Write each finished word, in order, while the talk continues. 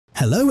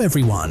Hello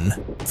everyone!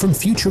 From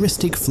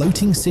futuristic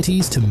floating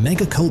cities to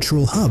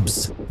mega-cultural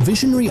hubs,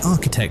 visionary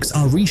architects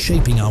are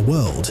reshaping our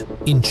world.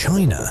 In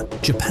China,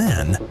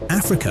 Japan,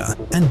 Africa,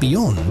 and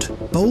beyond,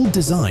 bold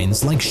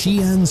designs like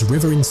Xi'an's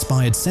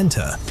river-inspired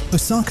center,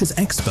 Osaka's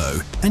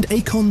Expo, and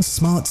Akon's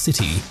smart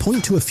city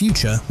point to a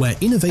future where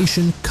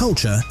innovation,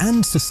 culture,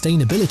 and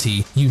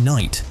sustainability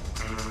unite.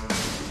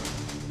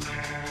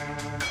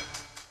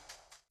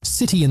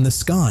 City in the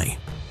Sky.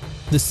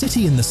 The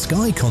City in the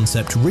Sky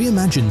concept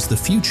reimagines the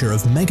future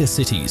of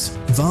megacities,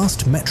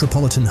 vast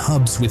metropolitan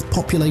hubs with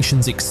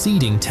populations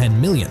exceeding 10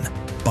 million,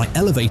 by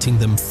elevating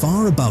them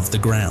far above the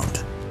ground.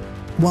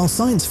 While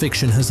science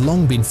fiction has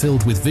long been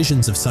filled with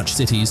visions of such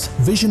cities,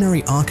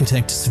 visionary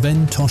architect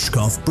Sven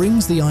Toshkov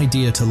brings the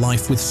idea to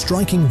life with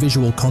striking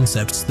visual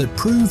concepts that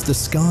prove the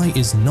sky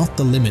is not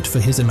the limit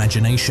for his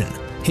imagination.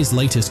 His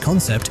latest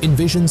concept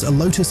envisions a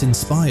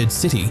lotus-inspired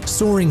city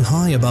soaring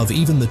high above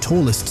even the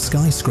tallest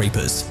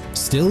skyscrapers.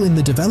 Still in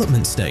the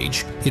development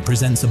stage, it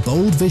presents a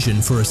bold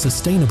vision for a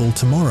sustainable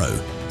tomorrow.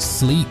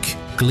 Sleek,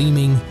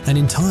 gleaming, and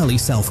entirely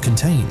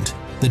self-contained.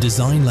 The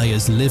design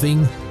layers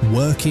living,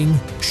 working,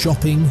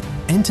 shopping,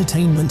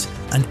 entertainment,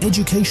 and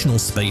educational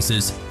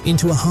spaces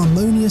into a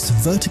harmonious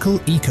vertical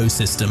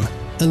ecosystem,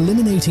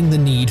 eliminating the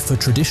need for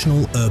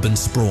traditional urban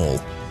sprawl.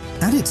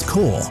 At its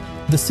core,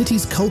 the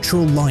city's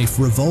cultural life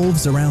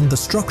revolves around the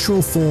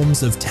structural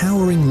forms of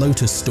towering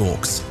lotus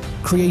stalks,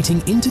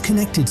 creating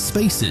interconnected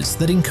spaces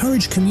that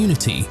encourage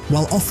community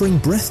while offering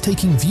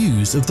breathtaking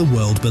views of the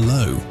world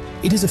below.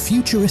 It is a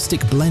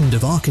futuristic blend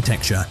of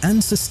architecture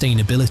and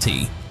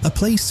sustainability, a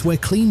place where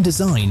clean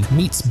design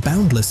meets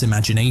boundless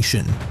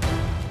imagination.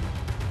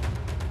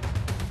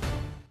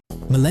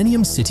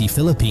 Millennium City,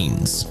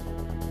 Philippines.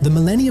 The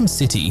Millennium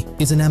City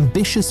is an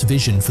ambitious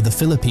vision for the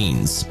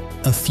Philippines,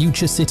 a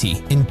future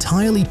city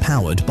entirely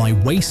powered by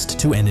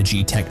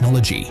waste-to-energy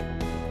technology.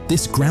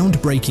 This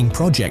groundbreaking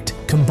project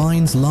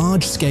combines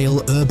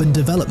large-scale urban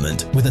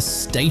development with a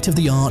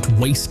state-of-the-art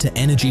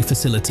waste-to-energy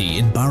facility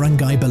in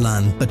Barangay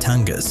Balan,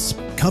 Batangas.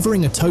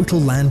 Covering a total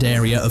land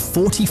area of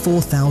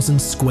 44,000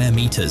 square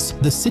meters,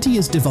 the city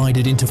is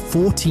divided into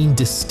 14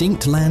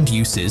 distinct land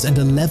uses and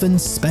 11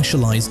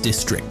 specialized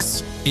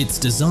districts. Its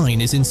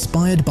design is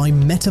inspired by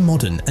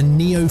meta-modern and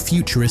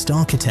neo-futurist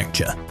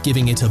architecture,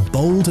 giving it a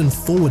bold and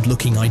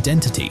forward-looking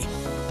identity.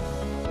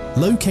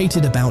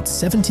 Located about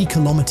 70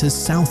 kilometers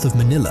south of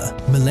Manila,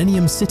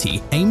 Millennium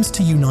City aims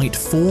to unite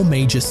 4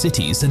 major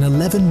cities and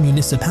 11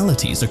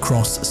 municipalities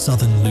across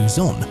southern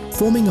Luzon,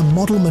 forming a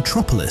model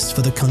metropolis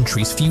for the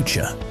country's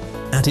future.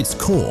 At its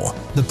core,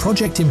 the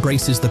project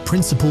embraces the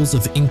principles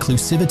of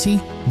inclusivity,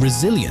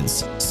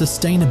 resilience,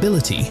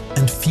 sustainability,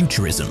 and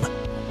futurism.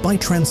 By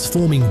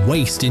transforming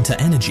waste into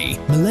energy,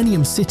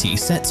 Millennium City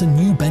sets a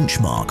new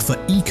benchmark for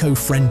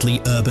eco-friendly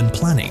urban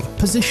planning,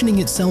 positioning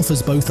itself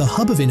as both a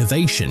hub of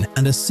innovation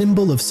and a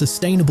symbol of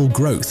sustainable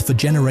growth for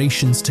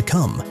generations to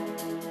come.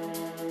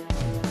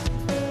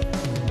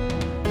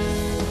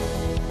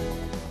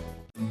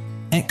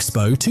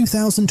 Expo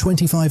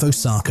 2025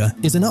 Osaka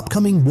is an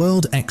upcoming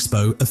World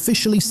Expo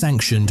officially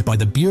sanctioned by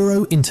the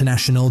Bureau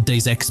International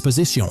des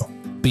Expositions,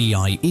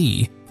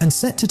 BIE, and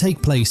set to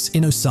take place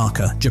in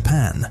Osaka,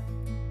 Japan.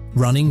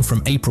 Running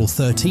from April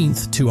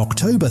 13th to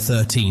October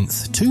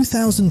 13th,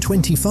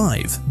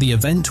 2025, the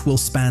event will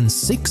span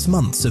 6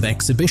 months of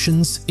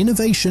exhibitions,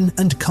 innovation,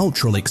 and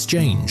cultural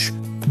exchange.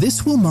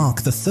 This will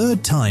mark the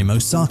 3rd time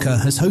Osaka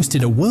has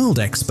hosted a World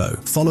Expo,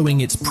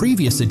 following its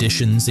previous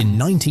editions in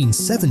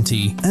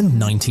 1970 and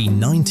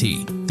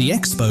 1990. The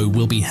Expo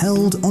will be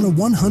held on a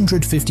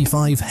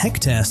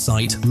 155-hectare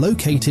site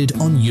located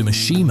on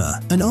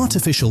Yumeshima, an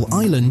artificial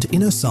island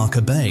in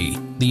Osaka Bay.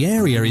 The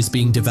area is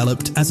being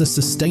developed as a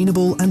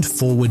sustainable and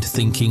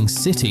forward-thinking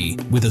city,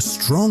 with a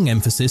strong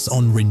emphasis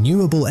on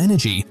renewable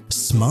energy,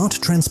 smart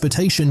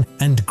transportation,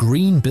 and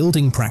green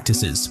building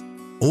practices.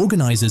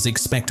 Organizers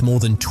expect more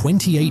than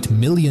 28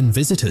 million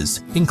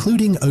visitors,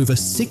 including over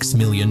 6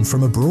 million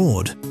from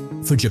abroad.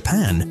 For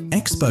Japan,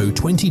 Expo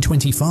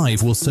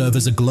 2025 will serve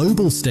as a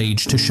global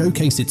stage to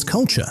showcase its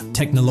culture,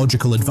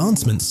 technological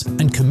advancements,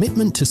 and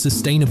commitment to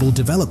sustainable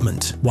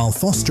development, while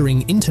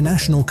fostering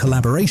international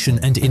collaboration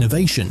and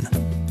innovation.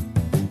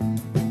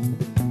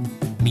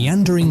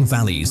 Meandering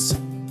Valleys.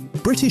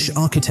 British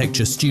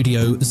architecture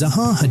studio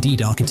Zaha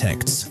Hadid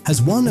Architects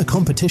has won a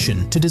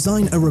competition to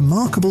design a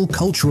remarkable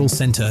cultural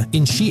center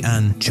in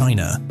Xi'an,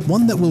 China,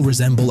 one that will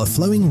resemble a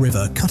flowing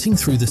river cutting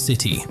through the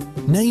city.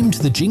 Named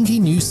the Jingyi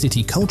New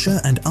City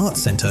Culture and Art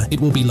Center, it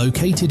will be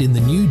located in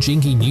the new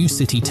Jingyi New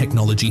City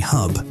Technology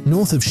Hub,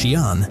 north of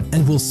Xi'an,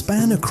 and will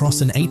span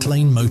across an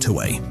 8-lane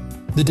motorway.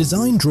 The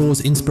design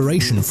draws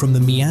inspiration from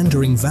the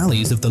meandering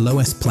valleys of the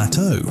Loess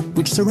Plateau,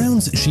 which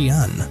surrounds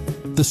Xi'an.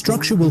 The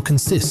structure will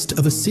consist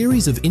of a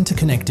series of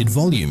interconnected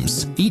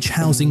volumes, each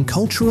housing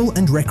cultural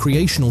and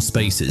recreational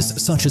spaces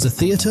such as a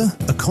theatre,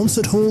 a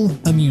concert hall,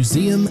 a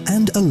museum,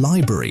 and a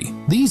library.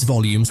 These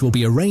volumes will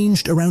be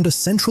arranged around a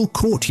central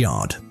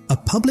courtyard. a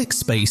public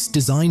space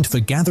designed for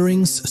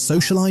gatherings,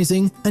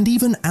 socializing, and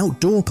even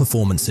outdoor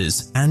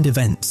performances and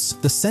events.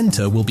 The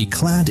center will be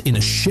clad in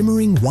a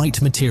shimmering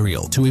white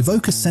material to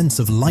evoke a sense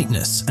of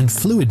lightness and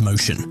fluid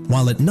motion,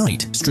 while at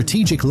night,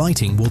 strategic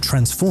lighting will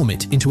transform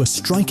it into a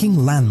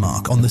striking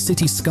landmark on the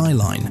city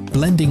skyline,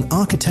 blending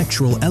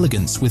architectural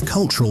elegance with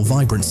cultural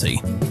vibrancy.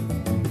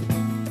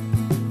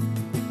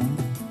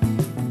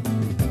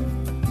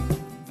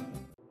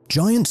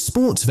 Giant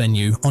sports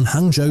venue on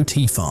Hangzhou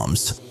tea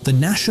farms. The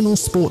National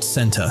Sports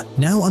Center,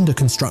 now under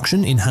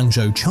construction in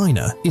Hangzhou,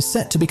 China, is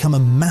set to become a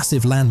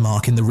massive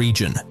landmark in the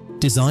region.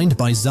 Designed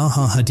by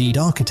Zaha Hadid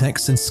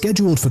Architects and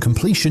scheduled for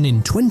completion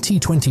in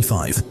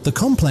 2025, the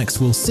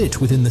complex will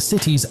sit within the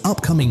city's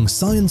upcoming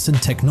Science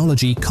and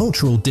Technology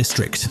Cultural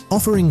District,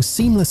 offering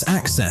seamless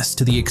access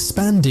to the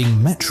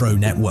expanding metro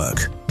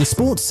network. The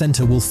sports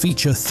center will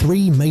feature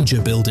 3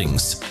 major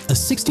buildings: a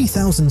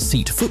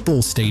 60,000-seat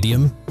football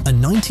stadium, a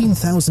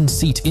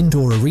 19,000-seat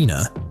indoor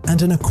arena,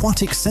 and an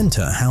aquatic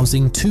center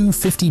housing 2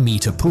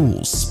 50-meter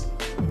pools.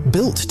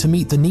 Built to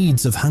meet the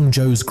needs of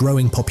Hangzhou's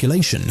growing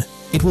population,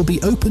 it will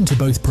be open to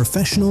both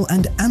professional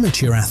and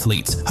amateur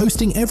athletes,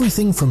 hosting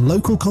everything from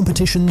local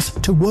competitions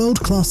to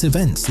world-class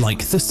events like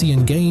the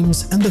Asian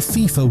Games and the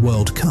FIFA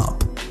World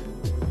Cup.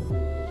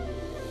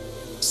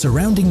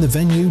 Surrounding the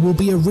venue will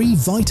be a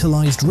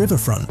revitalized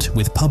riverfront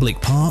with public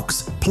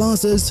parks,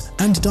 plazas,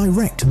 and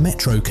direct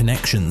metro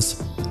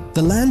connections.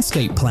 The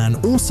landscape plan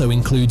also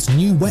includes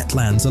new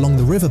wetlands along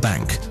the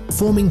riverbank,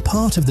 forming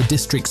part of the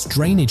district's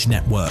drainage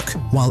network,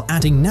 while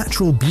adding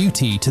natural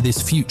beauty to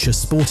this future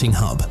sporting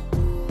hub.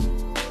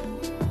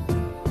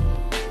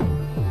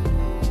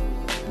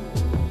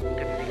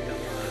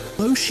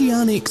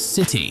 Oceanix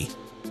City.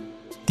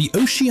 The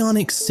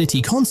Oceanix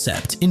City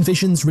concept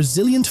envisions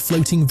resilient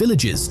floating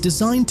villages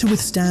designed to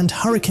withstand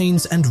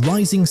hurricanes and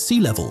rising sea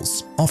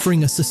levels,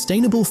 offering a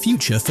sustainable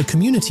future for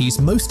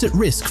communities most at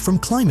risk from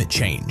climate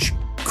change.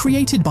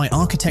 Created by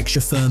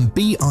architecture firm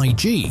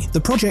BIG,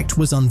 the project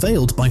was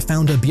unveiled by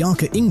founder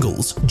Bjarke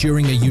Ingels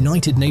during a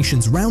United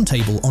Nations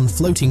roundtable on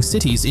floating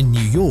cities in New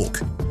York.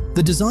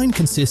 The design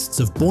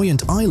consists of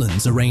buoyant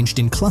islands arranged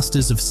in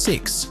clusters of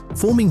 6,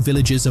 forming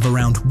villages of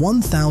around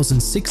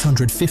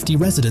 1,650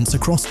 residents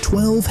across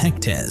 12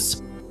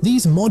 hectares.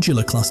 These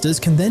modular clusters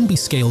can then be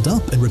scaled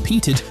up and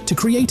repeated to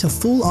create a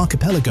full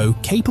archipelago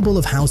capable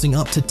of housing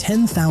up to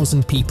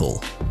 10,000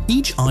 people.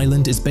 Each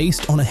island is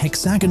based on a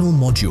hexagonal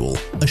module,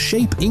 a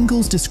shape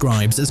Ingels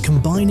describes as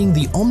combining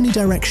the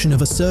omnidirection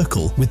of a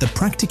circle with the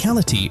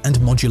practicality and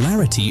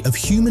modularity of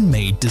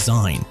human-made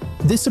design.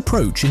 This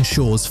approach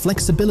ensures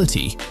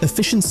flexibility,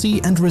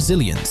 efficiency, and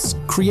resilience,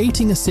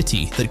 creating a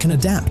city that can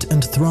adapt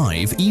and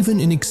thrive even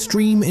in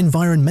extreme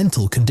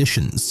environmental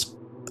conditions.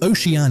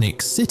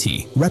 Oceanix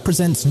City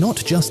represents not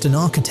just an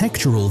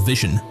architectural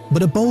vision,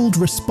 but a bold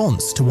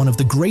response to one of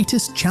the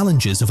greatest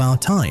challenges of our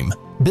time: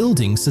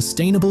 building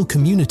sustainable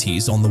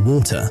communities on the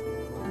water.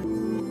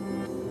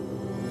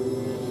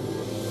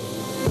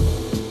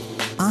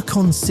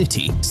 Akon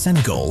City,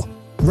 Senegal.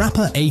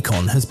 Rapper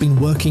Akon has been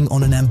working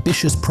on an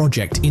ambitious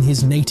project in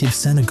his native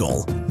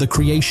Senegal, the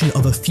creation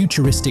of a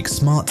futuristic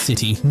smart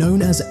city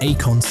known as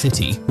Akon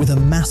City, with a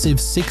massive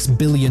 $6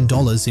 billion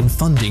in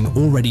funding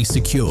already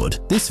secured.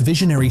 This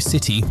visionary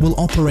city will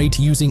operate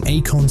using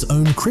Akon's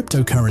own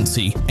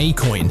cryptocurrency,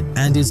 Akon,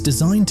 and is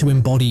designed to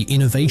embody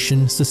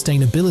innovation,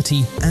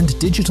 sustainability, and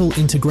digital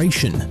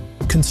integration.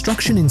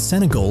 Construction in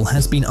Senegal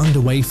has been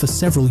underway for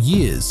several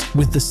years,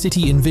 with the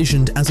city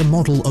envisioned as a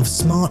model of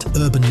smart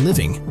urban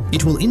living.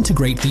 It will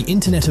integrate the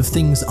Internet of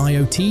Things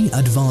IoT,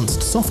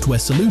 advanced software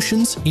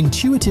solutions,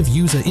 intuitive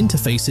user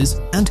interfaces,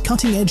 and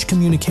cutting-edge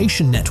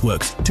communication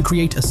networks to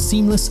create a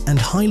seamless and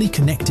highly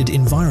connected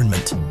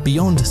environment.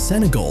 Beyond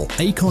Senegal,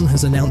 Akon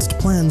has announced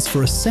plans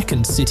for a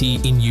second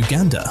city in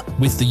Uganda,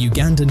 with the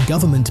Ugandan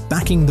government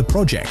backing the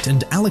project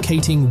and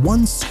allocating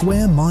 1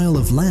 square mile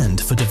of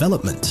land for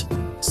development.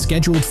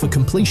 Scheduled for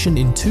completion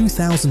in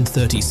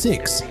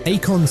 2036,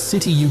 Akon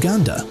City,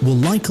 Uganda will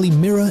likely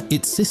mirror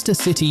its sister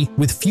city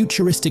with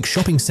futuristic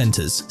shopping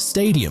centers,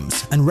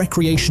 stadiums, and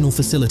recreational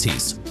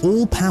facilities,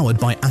 all powered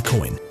by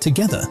Akon.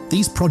 Together,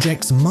 these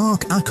projects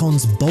mark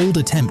Akon's bold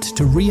attempt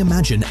to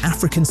reimagine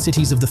African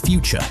cities of the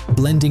future,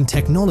 blending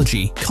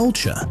technology,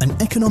 culture, and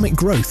economic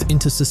growth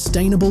into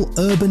sustainable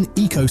urban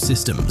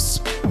ecosystems.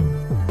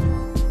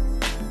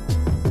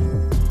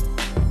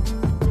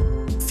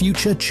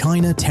 Future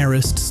China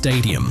Terraced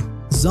Stadium.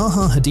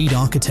 Zaha Hadid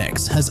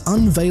Architects has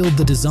unveiled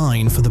the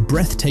design for the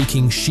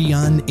breathtaking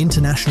Xi'an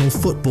International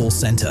Football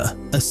Center,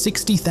 a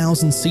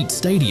 60,000-seat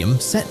stadium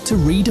set to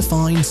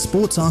redefine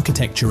sports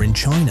architecture in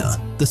China.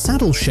 The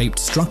saddle-shaped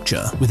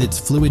structure, with its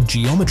fluid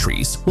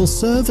geometries, will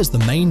serve as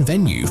the main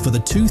venue for the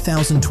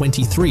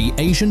 2023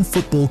 Asian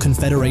Football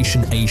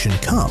Confederation Asian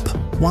Cup,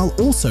 while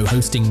also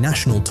hosting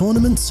national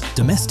tournaments,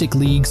 domestic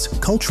leagues,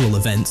 cultural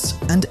events,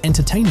 and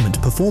entertainment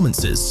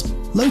performances.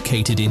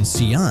 Located in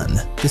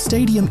Xi'an, the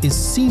stadium is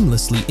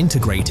seamlessly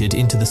integrated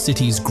into the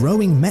city's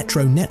growing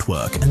metro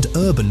network and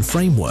urban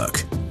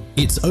framework.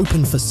 Its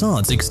open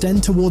facades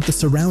extend toward the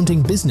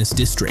surrounding business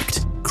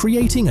district,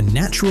 creating a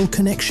natural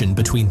connection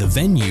between the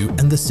venue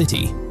and the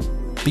city.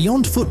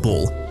 Beyond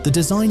football, the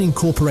design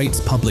incorporates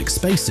public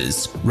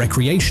spaces,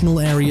 recreational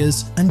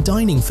areas, and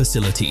dining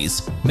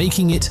facilities,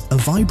 making it a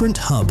vibrant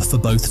hub for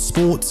both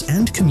sports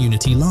and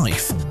community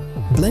life.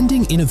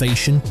 Blending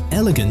innovation,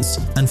 elegance,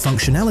 and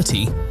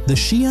functionality, the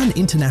Xi'an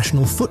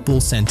International Football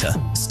Center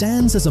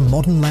stands as a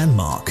modern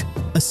landmark,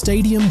 a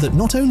stadium that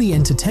not only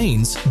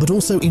entertains but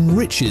also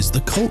enriches the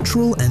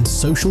cultural and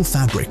social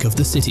fabric of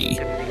the city.